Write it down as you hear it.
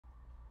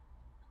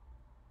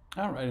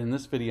All right, in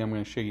this video, I'm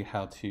going to show you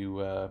how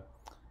to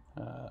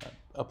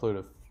upload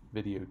a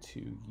video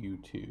to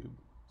YouTube.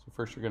 So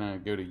first you're going to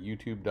go to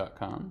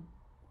youtube.com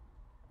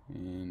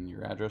in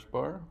your address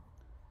bar.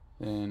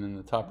 Then in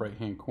the top right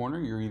hand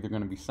corner, you're either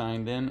going to be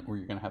signed in or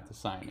you're going to have to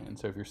sign in.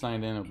 So if you're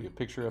signed in, it'll be a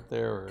picture up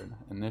there or an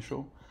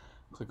initial.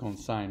 Click on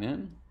sign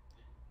in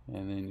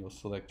and then you'll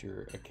select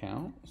your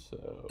account. So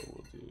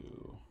we'll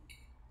do,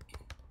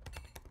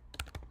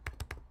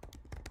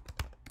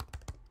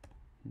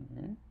 all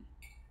right.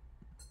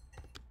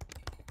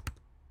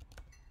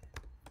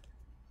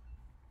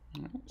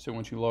 So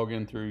once you log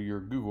in through your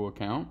Google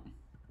account,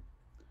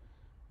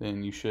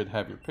 then you should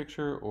have your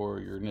picture or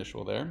your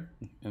initial there.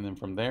 And then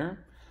from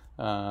there,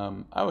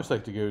 I always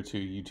like to go to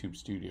YouTube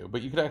Studio,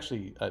 but you could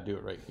actually do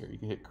it right here. You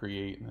can hit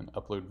create and then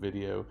upload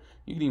video.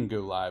 You can even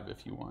go live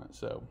if you want.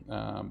 So,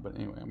 but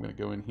anyway, I'm going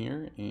to go in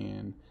here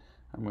and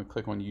I'm going to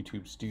click on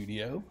YouTube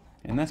Studio.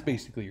 And that's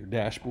basically your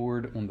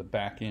dashboard on the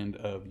back end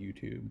of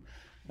YouTube.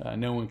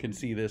 No one can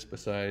see this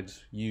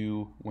besides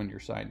you when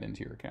you're signed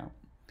into your account.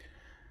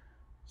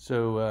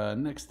 So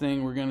next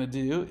thing we're going to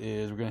do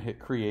is we're going to hit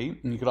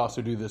create, and you could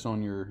also do this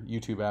on your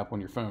YouTube app on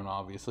your phone.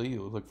 Obviously,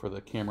 you'll look for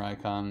the camera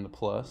icon, the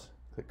plus,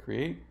 click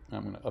create.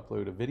 I'm going to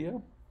upload a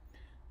video,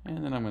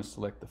 and then I'm going to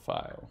select the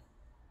file.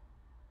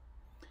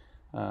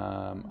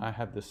 I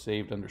have this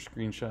saved under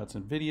screenshots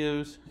and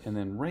videos, and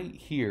then right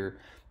here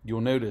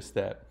you'll notice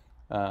that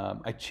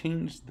I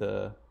changed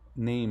the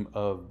name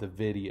of the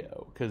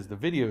video because the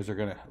videos are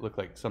going to look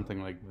like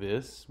something like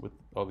this with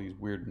all these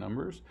weird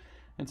numbers.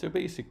 And so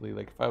basically,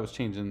 like if I was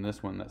changing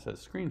this one that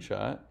says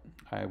screenshot,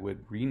 I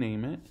would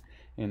rename it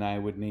and I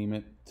would name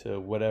it to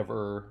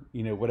whatever,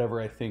 whatever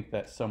I think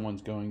that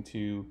someone's going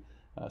to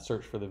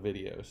search for the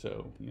video.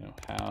 So,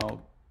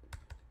 how,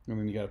 and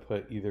then you got to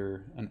put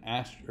either an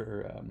asterisk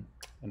or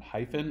an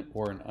hyphen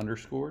or an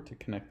underscore to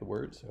connect the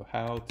words. So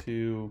how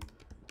to,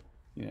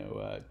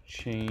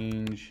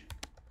 change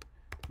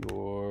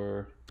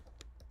your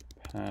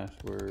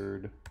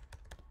password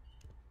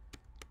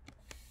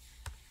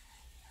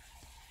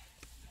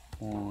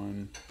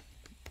on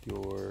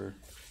your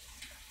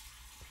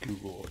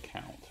Google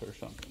account or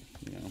something,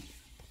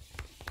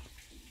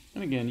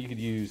 And again, you could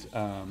use, you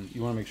want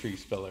to make sure you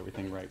spell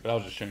everything right, but I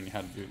was just showing you how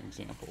to do an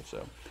example.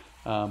 So,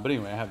 but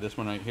anyway, I have this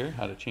one right here,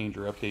 how to change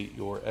or update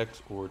your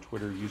X or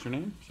Twitter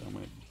username. So I'm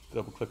going to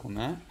double click on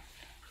that.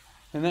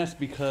 And that's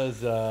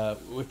because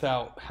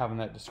without having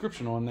that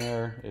description on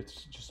there,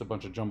 it's just a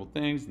bunch of jumbled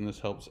things, and this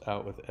helps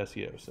out with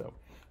SEO. So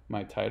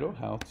my title,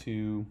 how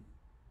to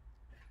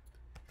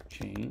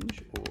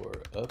change or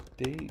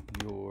update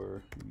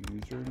your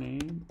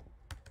username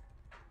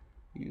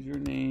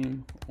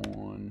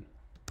on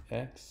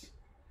X,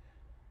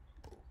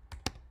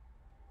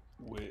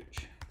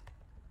 which,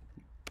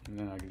 and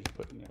then I can just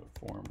put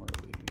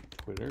formerly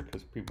Twitter,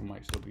 because people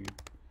might still be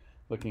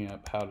looking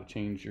up how to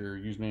change your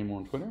username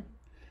on Twitter.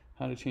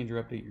 How to change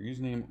or update your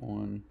username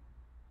on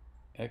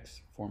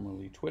X,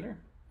 formerly Twitter.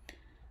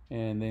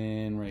 And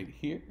then right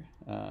here,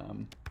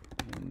 in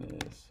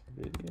this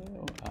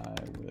video,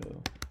 I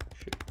will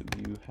show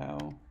you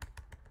how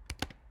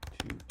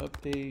to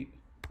update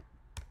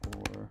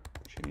or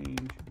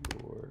change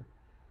your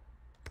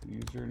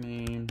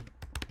username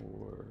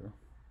or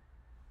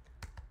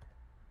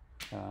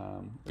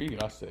you can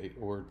also say,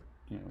 or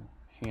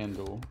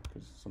handle,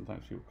 because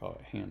sometimes people call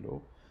it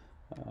handle,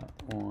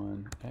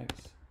 on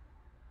X,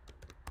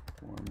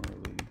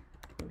 formerly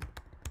Twitter.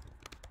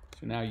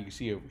 So now you can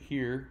see over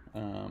here,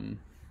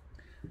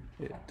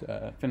 it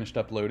finished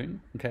uploading,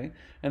 okay?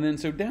 And then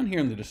so down here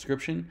in the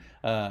description,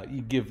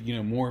 you give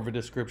more of a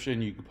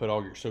description. You can put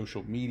all your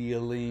social media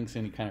links,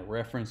 any kind of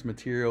reference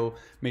material.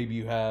 Maybe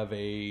you have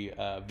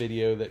a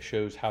video that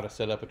shows how to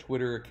set up a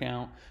Twitter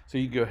account. So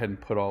you go ahead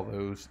and put all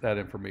that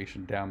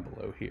information down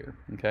below here,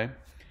 okay?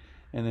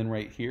 And then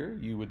right here,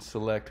 you would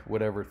select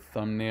whatever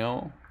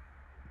thumbnail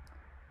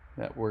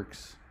that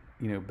works,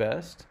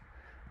 best.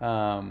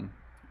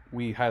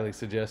 We highly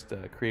suggest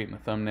creating a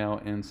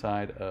thumbnail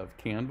inside of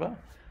Canva.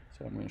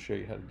 So I'm going to show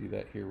you how to do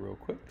that here real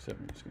quick. So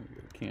I'm just going to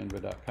go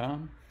to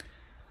canva.com.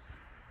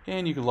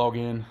 And you can log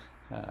in,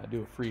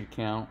 do a free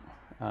account,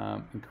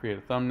 and create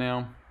a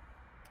thumbnail.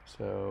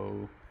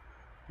 So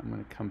I'm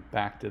going to come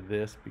back to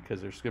this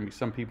because there's going to be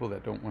some people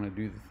that don't want to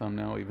do the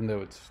thumbnail, even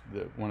though it's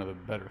one of the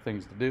better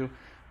things to do.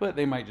 But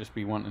they might just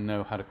be wanting to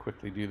know how to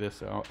quickly do this.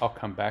 So I'll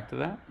come back to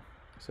that.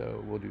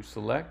 So we'll do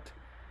select.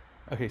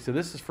 Okay, so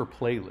this is for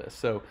playlists.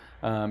 So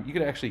you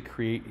could actually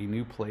create a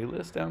new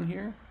playlist down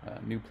here,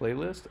 new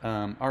playlist.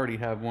 I already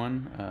have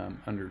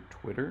one under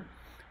Twitter,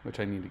 which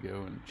I need to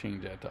go and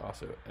change that to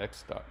also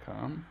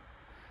x.com.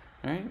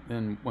 All right,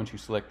 then once you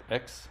select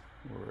X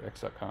or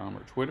x.com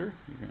or Twitter,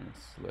 you're going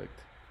to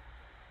select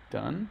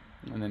done.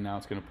 And then now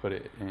it's going to put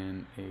it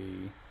in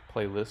a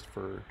playlist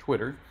for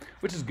Twitter,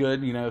 which is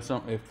good.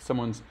 If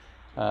someone's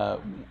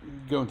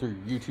going through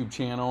your YouTube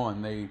channel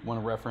and they want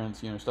to reference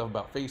stuff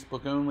about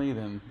Facebook only,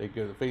 then they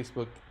go to the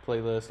Facebook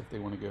playlist. If they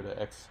want to go to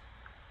X,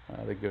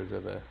 they go to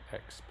the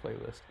X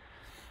playlist.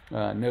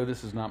 No,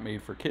 this is not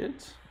made for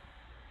kids.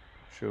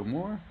 Show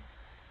more,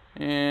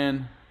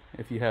 and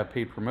If you have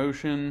paid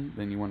promotion,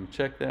 then you want to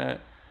check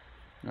that.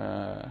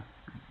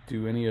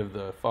 Do any of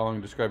the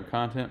following described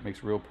content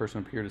makes a real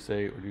person appear to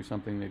say or do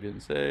something they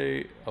didn't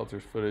say,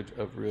 alters footage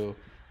of real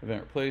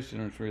event or place,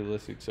 generates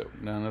realistic, so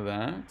none of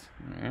that.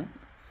 All right.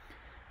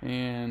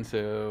 And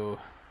so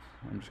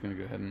I'm just going to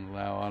go ahead and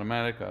allow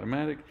automatic.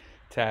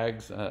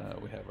 Tags,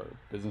 we have our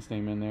business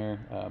name in there,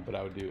 but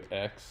I would do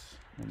X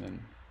and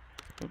then,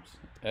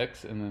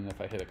 X, and then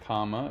if I hit a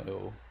comma,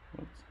 it'll,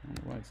 I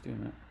don't know why it's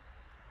doing that.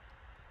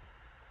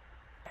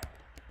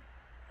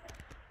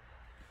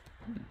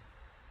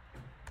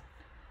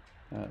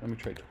 Let me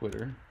try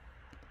Twitter.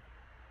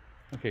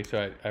 Okay,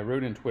 so I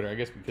wrote in Twitter, I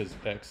guess because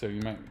X, so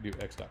you might do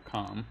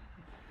x.com.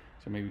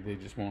 So maybe they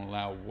just won't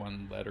allow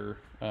one letter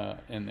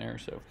in there.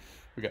 So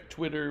we got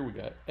Twitter, we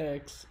got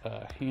X,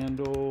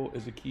 handle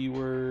is a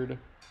keyword.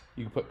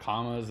 You can put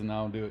commas and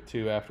I'll do it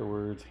too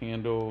afterwards.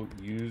 Handle,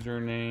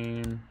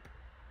 username.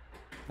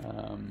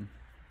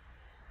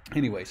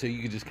 Anyway, so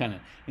you can just kind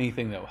of,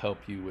 anything that will help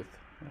you with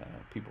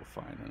people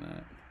finding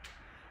that.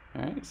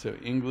 All right, so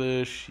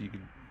English, you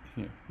could,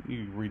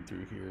 you can read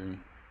through here.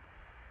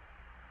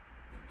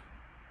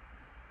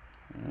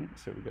 All right,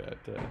 so we got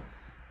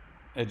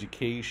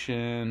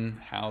education,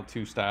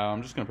 how-to style.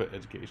 I'm just going to put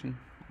education.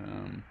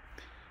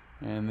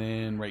 And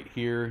then right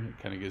here, it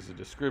kind of gives a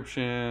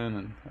description,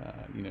 and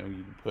you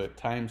can put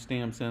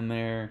timestamps in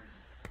there.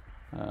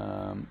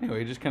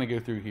 Anyway, just kind of go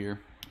through here.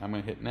 I'm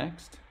going to hit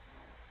next,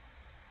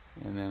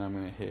 and then I'm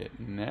going to hit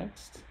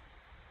next,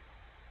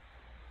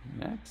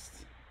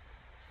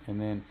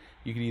 and then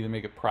you can either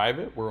make it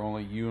private, where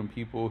only you and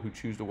people who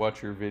choose to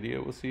watch your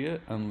video will see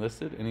it.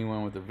 Unlisted,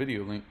 anyone with a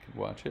video link can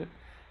watch it,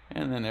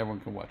 and then everyone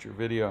can watch your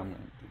video. I'm going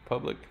to do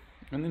public,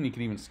 and then you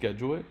can even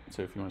schedule it.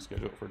 So if you want to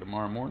schedule it for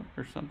tomorrow morning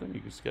or something,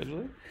 you can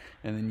schedule it,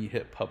 and then you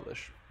hit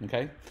publish.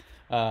 Okay.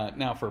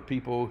 Now for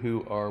people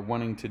who are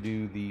wanting to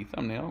do the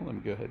thumbnail, let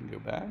me go ahead and go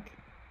back.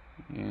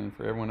 And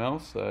for everyone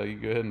else, you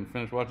go ahead and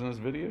finish watching this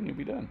video, and you'll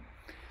be done.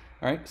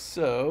 All right.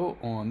 So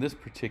on this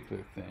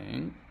particular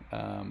thing,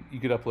 you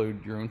could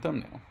upload your own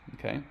thumbnail.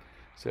 Okay.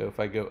 So if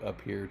I go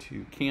up here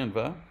to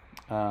Canva,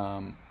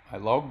 I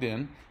logged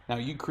in. Now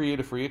you create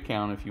a free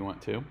account if you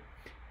want to.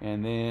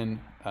 And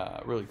then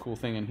really cool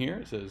thing in here,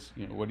 it says,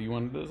 what do you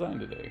want to design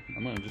today?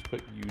 I'm going to just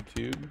put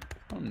YouTube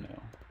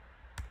thumbnail.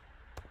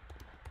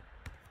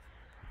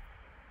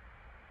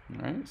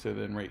 All right, so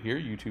then right here,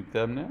 YouTube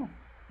thumbnail,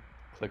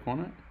 click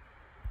on it.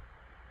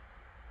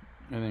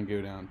 And then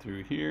go down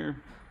through here.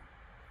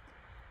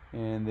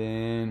 And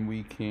then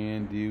we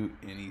can do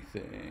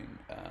anything.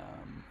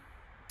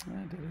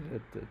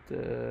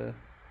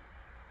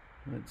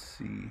 Let's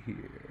see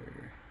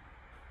here.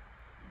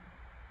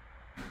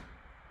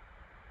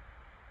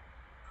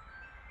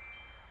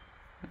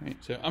 All right,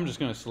 so I'm just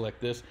going to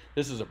select this.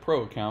 This is a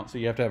pro account, so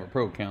you have to have a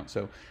pro account.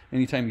 So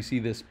anytime you see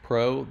this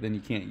pro, then you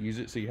can't use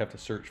it, so you have to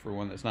search for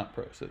one that's not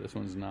pro. So this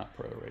one's not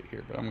pro right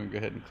here, but I'm going to go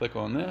ahead and click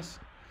on this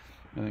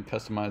and then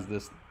customize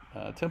this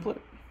template.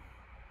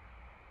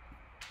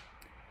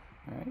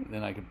 All right,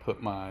 then I can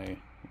put my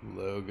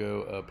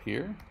logo up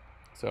here.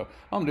 So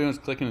all I'm doing is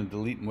clicking and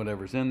deleting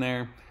whatever's in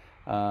there.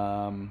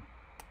 And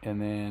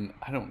then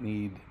I don't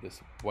need this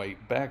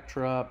white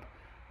backdrop.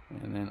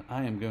 And then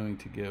I am going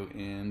to go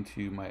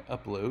into my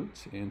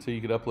uploads. And so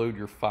you could upload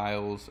your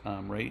files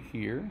right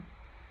here.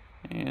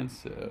 And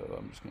so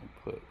I'm just going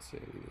to put, say,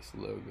 this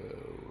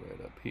logo right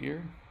up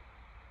here.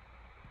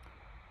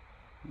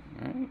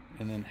 All right,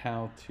 and then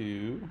how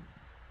to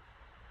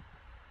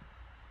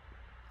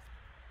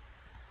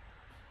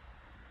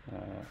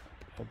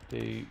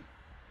update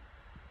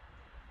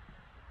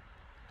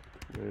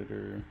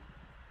Twitter,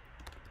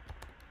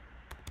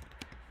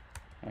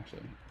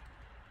 actually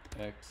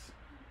X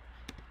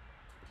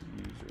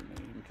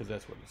username, because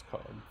that's what it's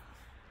called,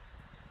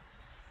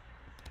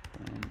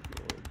 on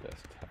your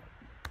desktop.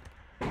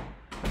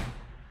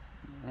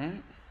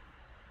 Alright,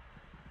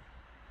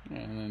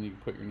 and then you can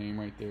put your name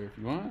right there if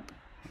you want.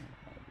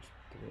 I'll just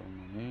throw in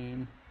my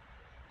name.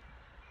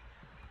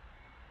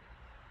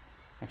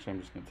 Actually, I'm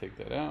just going to take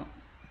that out.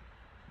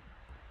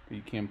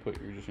 You can put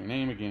just your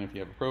name again if you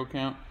have a pro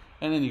account,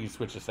 and then you can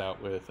switch this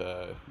out with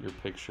your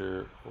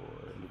picture or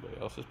anybody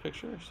else's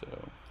picture. So,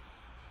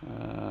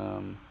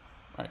 all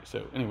right.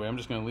 So anyway, I'm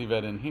just going to leave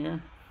that in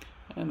here,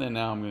 and then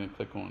now I'm going to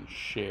click on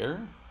share,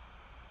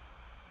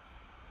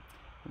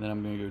 and then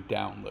I'm going to go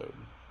download.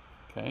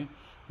 Okay,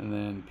 and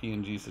then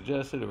PNG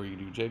suggested, or you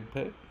do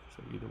JPEG.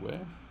 So either way.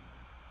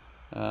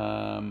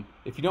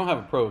 If you don't have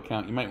a pro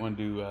account, you might want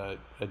to do a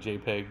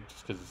JPEG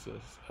just because it's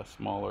a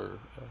smaller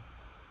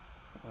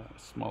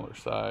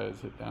size.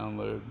 Hit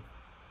download.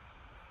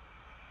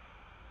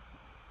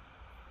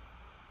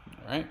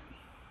 All right,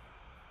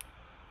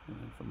 and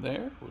then from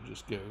there we'll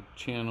just go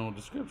channel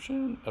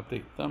description,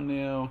 update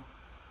thumbnail,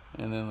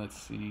 and then let's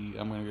see,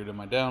 I'm going to go to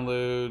my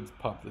downloads,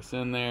 pop this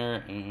in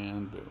there,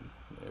 and boom,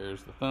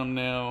 there's the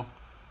thumbnail.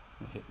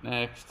 Hit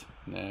next,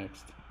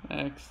 next,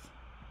 next,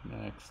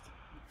 next,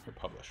 or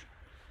publish.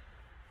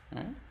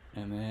 All right,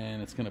 and then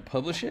it's going to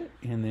publish it,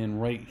 and then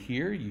right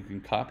here you can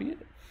copy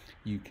it,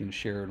 You can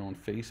share it on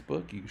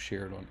Facebook. You can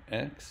share it on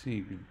X.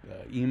 You can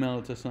email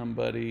it to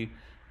somebody.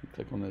 You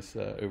click on this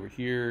over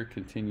here,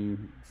 continue,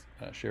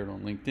 share it on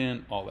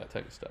LinkedIn, all that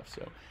type of stuff.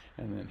 So,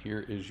 and then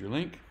here is your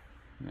link.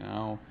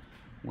 Now,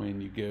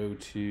 when you go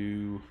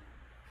to,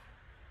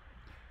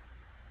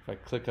 if I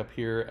click up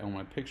here on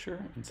my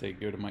picture and say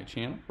go to my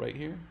channel right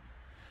here,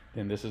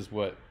 then this is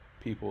what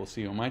people will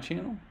see on my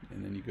channel.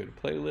 And then you go to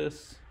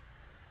playlists,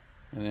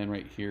 and then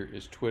right here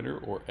is Twitter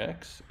or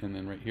X, and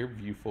then right here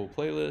view full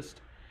playlist.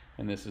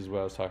 And this is what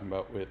I was talking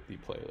about with the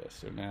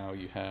playlist. So now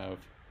you have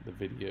the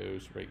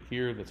videos right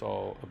here that's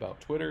all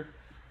about Twitter,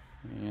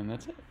 and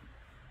that's it.